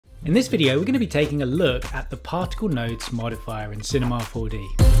In this video, we're going to be taking a look at the Particle Nodes Modifier in Cinema 4D.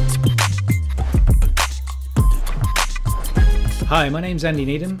 Hi, my name's Andy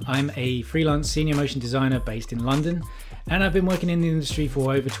Needham. I'm a freelance senior motion designer based in London, and I've been working in the industry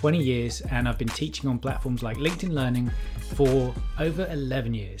for over 20 years, and I've been teaching on platforms like LinkedIn Learning for over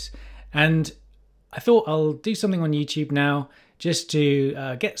 11 years. And I thought I'll do something on YouTube now just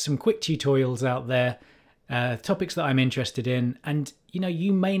to get some quick tutorials out there, topics that I'm interested in. And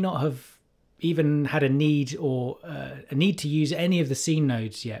you may not have even had a need to use any of the scene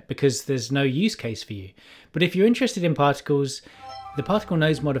nodes yet because there's no use case for you. But if you're interested in particles, the Particle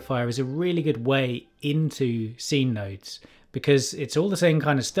Nodes Modifier is a really good way into scene nodes because it's all the same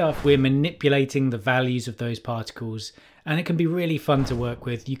kind of stuff. We're manipulating the values of those particles, and it can be really fun to work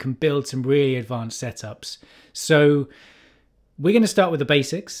with. You can build some really advanced setups. So we're going to start with the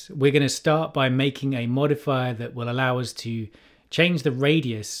basics. We're going to start by making a modifier that will allow us to change the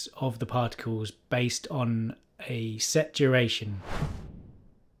radius of the particles based on a set duration.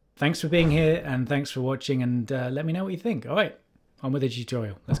 Thanks for being here, and thanks for watching, and let me know what you think. All right, on with the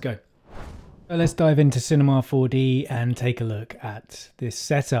tutorial. Let's go. So let's dive into Cinema 4D and take a look at this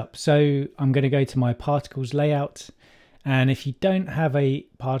setup. So I'm going to go to my particles layout, and if you don't have a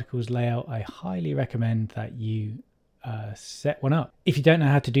particles layout, I highly recommend that you set one up. If you don't know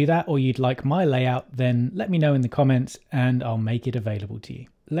how to do that, or you'd like my layout, then let me know in the comments and I'll make it available to you.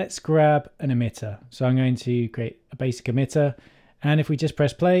 Let's grab an emitter. So I'm going to create a basic emitter, and if we just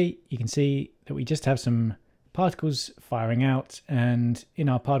press play, you can see that we just have some particles firing out. And in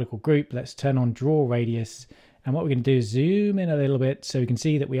our particle group, let's turn on draw radius, and what we're going to do is zoom in a little bit so we can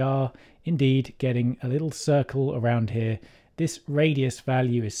see that we are indeed getting a little circle around here. This radius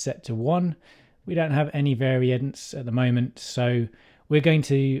value is set to 1. We don't have any variance at the moment, so we're going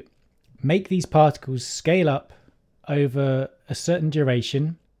to make these particles scale up over a certain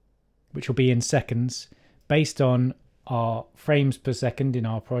duration, which will be in seconds, based on our frames per second in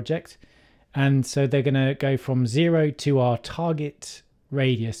our project. And so they're going to go from 0 to our target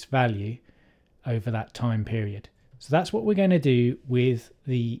radius value over that time period. So that's what we're going to do with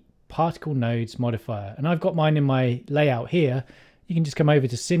the Particle Nodes Modifier. And I've got mine in my layout here. You can just come over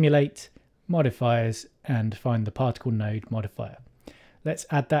to Simulate, Modifiers, and find the Particle Node Modifier. Let's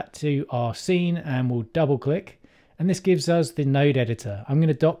add that to our scene, and we'll double click, and this gives us the node editor. I'm going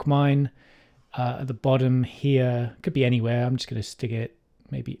to dock mine at the bottom here. Could be anywhere. I'm just going to stick it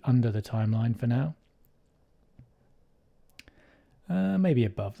maybe under the timeline for now. Maybe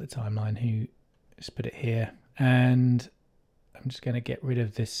above the timeline. Just put it here, and I'm just going to get rid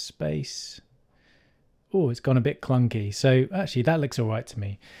of this space. Oh, it's gone a bit clunky. So actually that looks all right to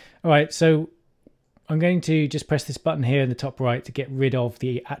me. All right, so I'm going to just press this button here in the top right to get rid of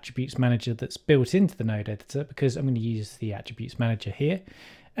the attributes manager that's built into the node editor, because I'm going to use the attributes manager here.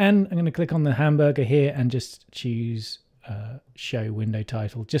 And I'm going to click on the hamburger here and just choose show window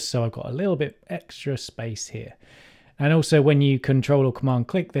title, just so I've got a little bit extra space here. And also when you control or command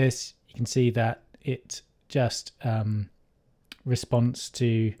click this, you can see that it just responds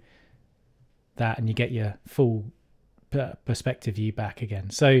to that, and you get your full perspective view back again.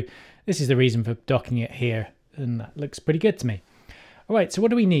 So this is the reason for docking it here, and that looks pretty good to me. All right, so what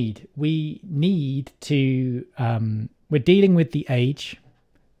do we need? We need to we're dealing with the age,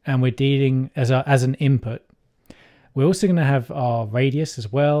 and we're dealing as an input. We're also going to have our radius as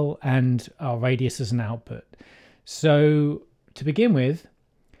well, and our radius as an output. So to begin with,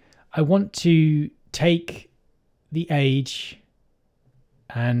 I want to take the age,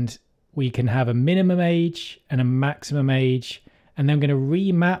 and we can have a minimum age and a maximum age, and then I'm going to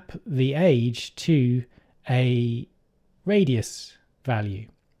remap the age to a radius value.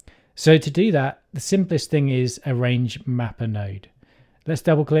 So to do that, the simplest thing is a range mapper node. Let's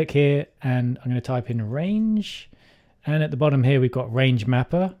double click here, and I'm going to type in range, and at the bottom here we've got range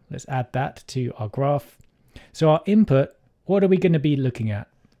mapper. Let's add that to our graph. So our input, what are we going to be looking at?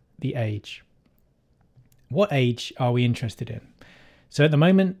 The age. What age are we interested in? So at the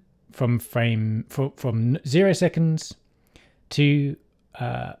moment, from 0 seconds to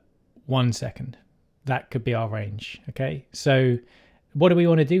 1 second. That could be our range. Okay, so what do we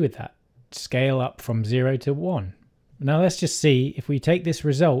want to do with that? Scale up from 0 to 1. Now let's just see if we take this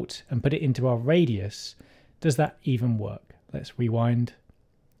result and put it into our radius, does that even work? Let's rewind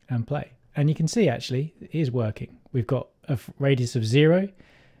and play. And you can see actually it is working. We've got a radius of 0.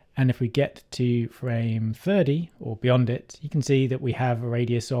 And if we get to frame 30 or beyond it, you can see that we have a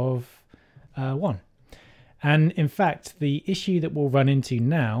radius of 1. And in fact, the issue that we'll run into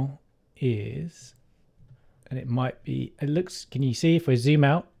now is, and it might be, it looks, can you see if we zoom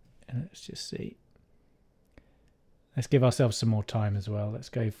out? And let's just see. Let's give ourselves some more time as well. Let's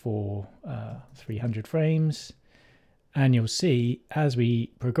go for 300 frames. And you'll see as we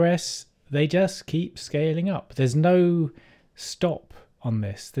progress, they just keep scaling up. There's no stop on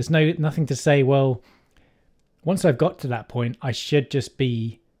this. There's nothing to say, well, once I've got to that point, I should just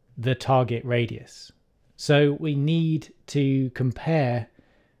be the target radius. So we need to compare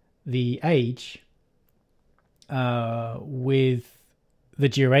the age with the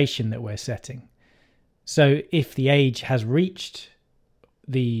duration that we're setting. So if the age has reached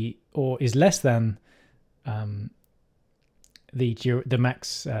or is less than the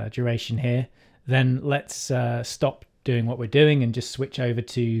max duration here, then let's stop doing what we're doing and just switch over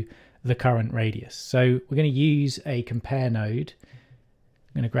to the current radius. So we're going to use a compare node.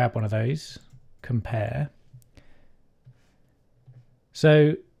 I'm going to grab one of those, compare.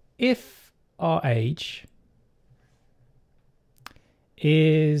 So if our age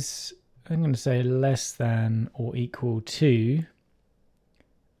is, I'm going to say, less than or equal to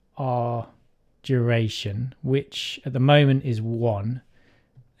our duration, which at the moment is 1,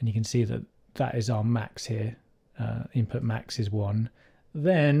 and you can see that that is our max here, input max is 1,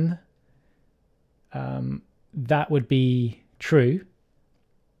 then that would be true.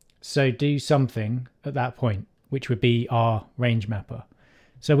 So do something at that point, which would be our range mapper.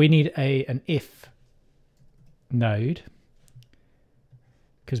 So we need an if node,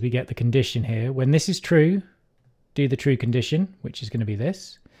 because we get the condition here. When this is true, do the true condition, which is going to be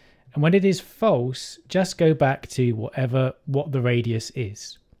this. And when it is false, just go back to what the radius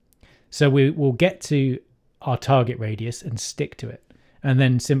is. So we will get to our target radius and stick to it, and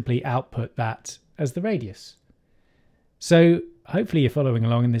then simply output that as the radius. So hopefully you're following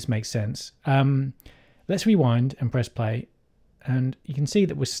along and this makes sense. Let's rewind and press play, and you can see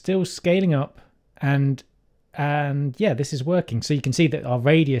that we're still scaling up, and yeah, this is working. So you can see that our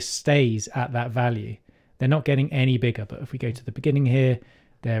radius stays at that value. They're not getting any bigger, but if we go to the beginning here,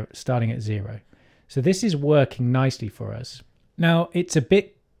 they're starting at 0. So this is working nicely for us. Now, it's a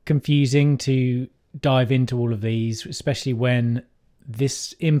bit confusing to dive into all of these, especially when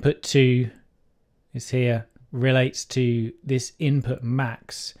this input 2 is here, relates to this input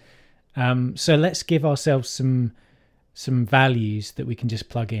max. So let's give ourselves some values that we can just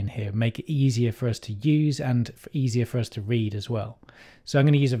plug in here, make it easier for us to use and easier for us to read as well. So I'm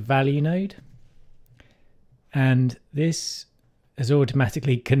going to use a value node, and this is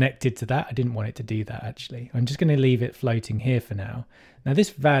automatically connected to that. I didn't want it to do that actually. I'm just going to leave it floating here for now. Now this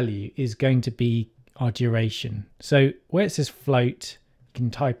value is going to be our duration. So where it says float, you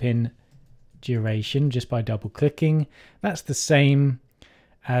can type in duration just by double clicking. That's the same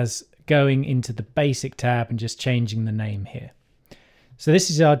as going into the basic tab and just changing the name here. So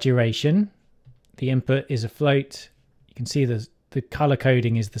this is our duration. The input is a float. You can see the color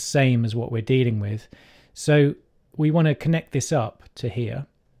coding is the same as what we're dealing with. So we want to connect this up to here,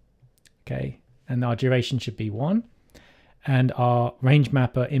 okay, and our duration should be 1, and our range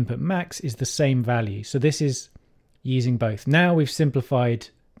mapper input max is the same value. So this is using both. Now we've simplified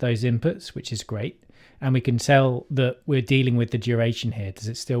those inputs, which is great, and we can tell that we're dealing with the duration here. Does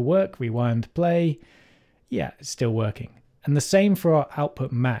it still work? Rewind, play. Yeah, it's still working. And the same for our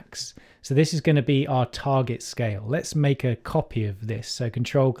output max. So this is going to be our target scale. Let's make a copy of this. So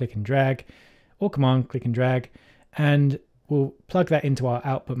control click and drag, or command click and drag, and we'll plug that into our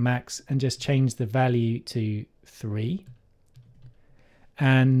output max and just change the value to 3.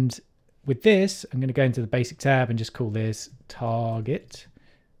 And with this, I'm going to go into the basic tab and just call this target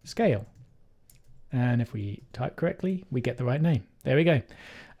scale. And if we type correctly, we get the right name. There we go.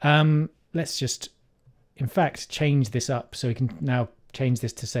 Let's just, in fact, change this up. So we can now change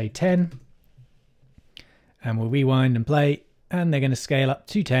this to say 10. And we'll rewind and play, and they're going to scale up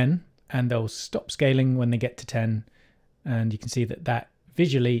to 10. And they'll stop scaling when they get to 10. And you can see that that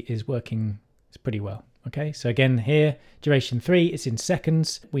visually is working pretty well. Okay, so again here, duration 3, it's in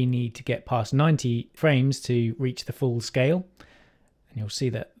seconds. We need to get past 90 frames to reach the full scale. And you'll see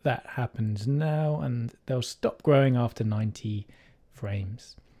that that happens now, and they'll stop growing after 90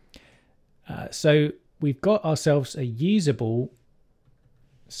 frames. So we've got ourselves a usable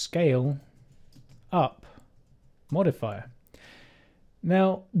scale up modifier.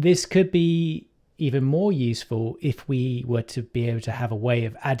 Now, this could be even more useful if we were to be able to have a way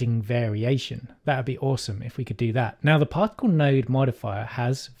of adding variation. That would be awesome if we could do that. Now, the Particle Node Modifier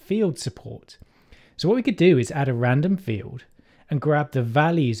has field support. So what we could do is add a random field and grab the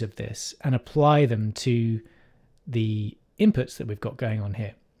values of this and apply them to the inputs that we've got going on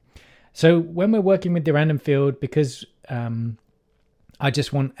here. So when we're working with the random field, because I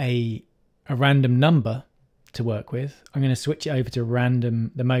just want a random number to work with, I'm going to switch it over to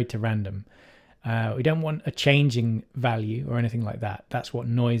random, the mode to random. We don't want a changing value or anything like that. That's what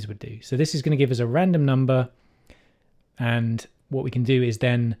noise would do. So this is going to give us a random number, and what we can do is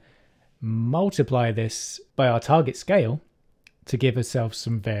then multiply this by our target scale to give ourselves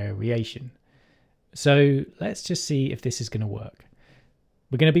some variation. So let's just see if this is going to work.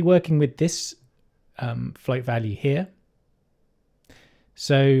 We're going to be working with this float value here.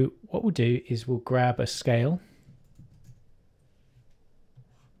 So what we'll do is we'll grab a scale.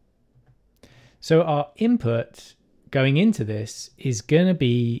 So our input going into this is going to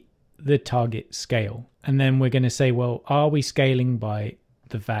be the target scale. And then we're going to say, well, are we scaling by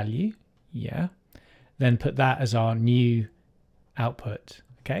the value? Yeah. Then put that as our new output.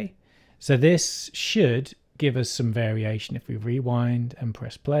 Okay. So this should give us some variation if we rewind and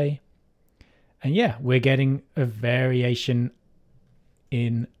press play. And yeah, we're getting a variation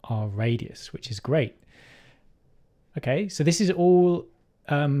in our radius, which is great. Okay, so this is all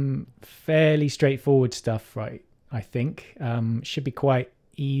fairly straightforward stuff, right? I think should be quite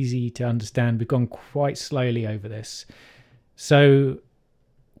easy to understand. We've gone quite slowly over this. So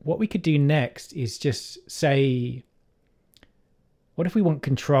what we could do next is just say, what if we want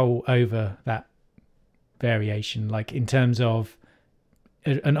control over that variation, like in terms of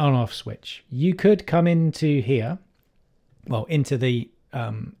an on-off switch? You could come into here, well, into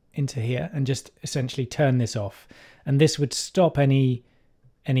here, and just essentially turn this off, and this would stop any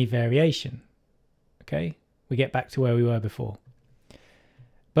variation. Okay, we get back to where we were before.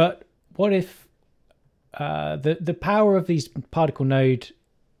 But what if the power of these particle node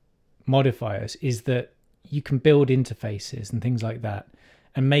modifiers is that you can build interfaces and things like that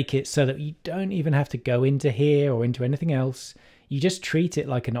and make it so that you don't even have to go into here or into anything else. You just treat it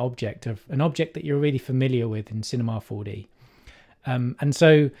like an object that you're really familiar with in Cinema 4D. And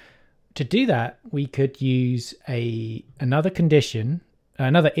so to do that, we could use another condition,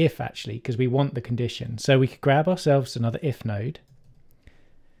 another if actually, because we want the condition. So we could grab ourselves another if node,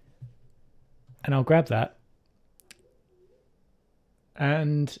 and I'll grab that.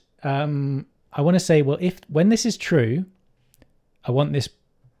 And I want to say, well, when this is true, I want this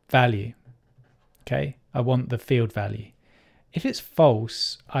value. Okay, I want the field value. If it's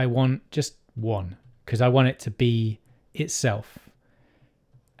false, I want just 1, because I want it to be itself.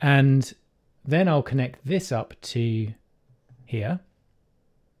 And then I'll connect this up to here.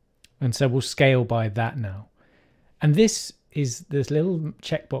 And so we'll scale by that now. And this is this little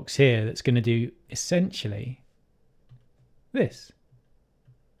checkbox here that's going to do essentially this.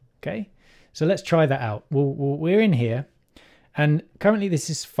 Okay, so let's try that out. We're in here, and currently this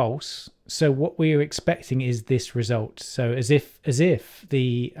is false. So what we're expecting is this result. So as if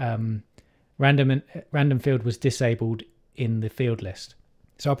the random field was disabled in the field list.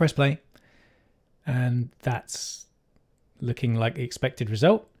 So I'll press play, and that's looking like the expected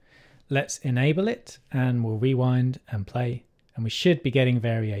result. Let's enable it, and we'll rewind and play, and we should be getting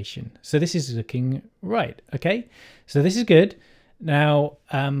variation. So this is looking right. Okay, so this is good. Now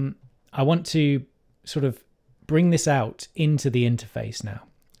I want to sort of bring this out into the interface now.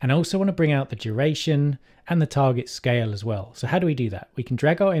 And I also want to bring out the duration and the target scale as well. So how do we do that? We can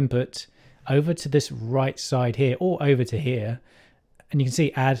drag our input over to this right side here, or over to here, and you can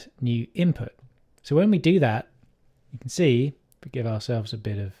see add new input. So when we do that, you can see, if we give ourselves a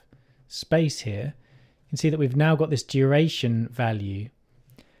bit of space here, you can see that we've now got this duration value.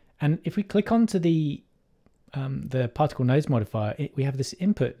 And if we click onto the Particle Nodes Modifier, we have this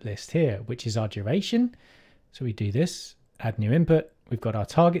input list here, which is our duration. So we do this, add new input. We've got our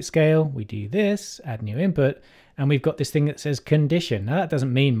target scale. We do this, add new input, and we've got this thing that says condition. Now that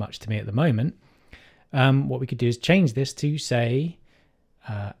doesn't mean much to me at the moment. What we could do is change this to say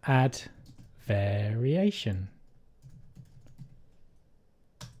add variation.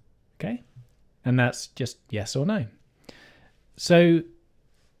 Okay, and that's just yes or no. So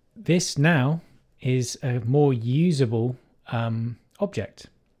this now is a more usable object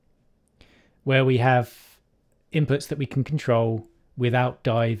where we have inputs that we can control without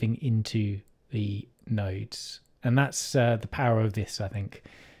diving into the nodes. And that's the power of this, I think.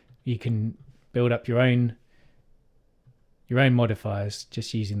 You can build up your own modifiers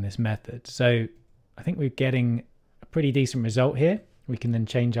just using this method. So I think we're getting a pretty decent result here. We can then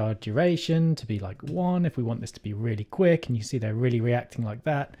change our duration to be like 1 if we want this to be really quick, and you see they're really reacting like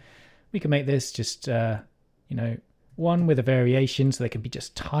that. We can make this just 1 with a variation, so they can be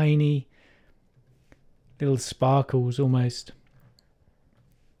just tiny little sparkles almost.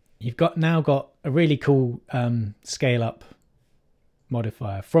 You've now got a really cool scale up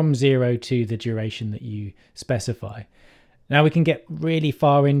modifier from 0 to the duration that you specify. Now we can get really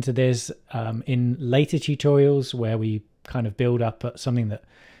far into this in later tutorials where we kind of build up something that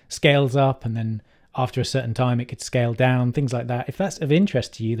scales up, and then after a certain time it could scale down, things like that. If that's of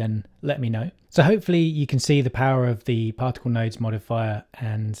interest to you, then let me know. So hopefully you can see the power of the Particle Nodes modifier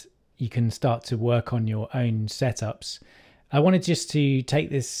and you can start to work on your own setups. I wanted just to take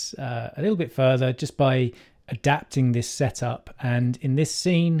this a little bit further just by adapting this setup. And in this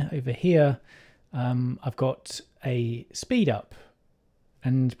scene over here, I've got a speed up.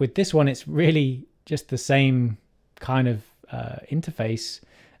 And with this one, it's really just the same kind of interface.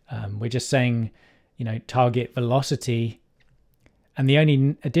 We're just saying, you know, target velocity. And the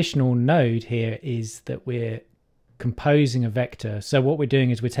only additional node here is that we're composing a vector. So what we're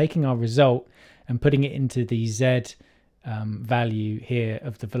doing is we're taking our result and putting it into the Z value here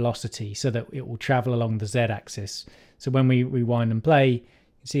of the velocity so that it will travel along the Z axis. So when we rewind and play, you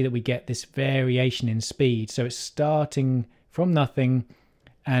can see that we get this variation in speed. So it's starting from nothing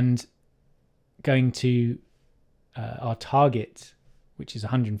and going to our target, which is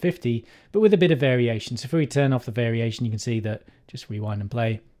 150, but with a bit of variation. So if we turn off the variation, you can see that just rewind and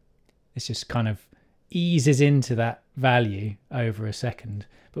play, this just kind of eases into that value over a second.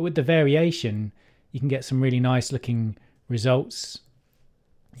 But with the variation, you can get some really nice looking results.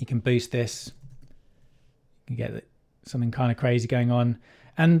 You can boost this, you can get something kind of crazy going on.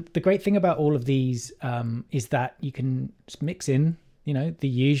 And the great thing about all of these is that you can just mix in, you know, the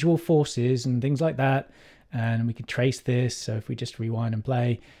usual forces and things like that. And we can trace this. So if we just rewind and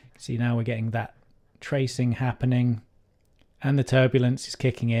play, you can see now we're getting that tracing happening and the turbulence is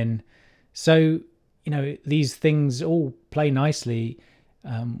kicking in. So, you know, these things all play nicely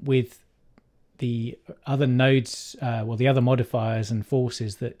with the other nodes, well, the other modifiers and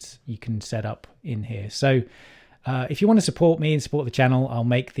forces that you can set up in here. So if you want to support me and support the channel, I'll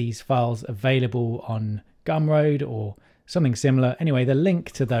make these files available on Gumroad or something similar. Anyway, the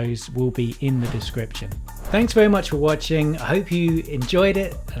link to those will be in the description. Thanks very much for watching. I hope you enjoyed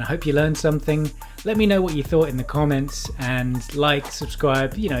it and I hope you learned something. Let me know what you thought in the comments, and like,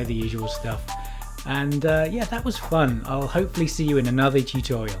 subscribe, you know, the usual stuff. And yeah, that was fun. I'll hopefully see you in another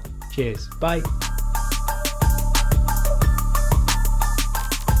tutorial. Cheers. Bye.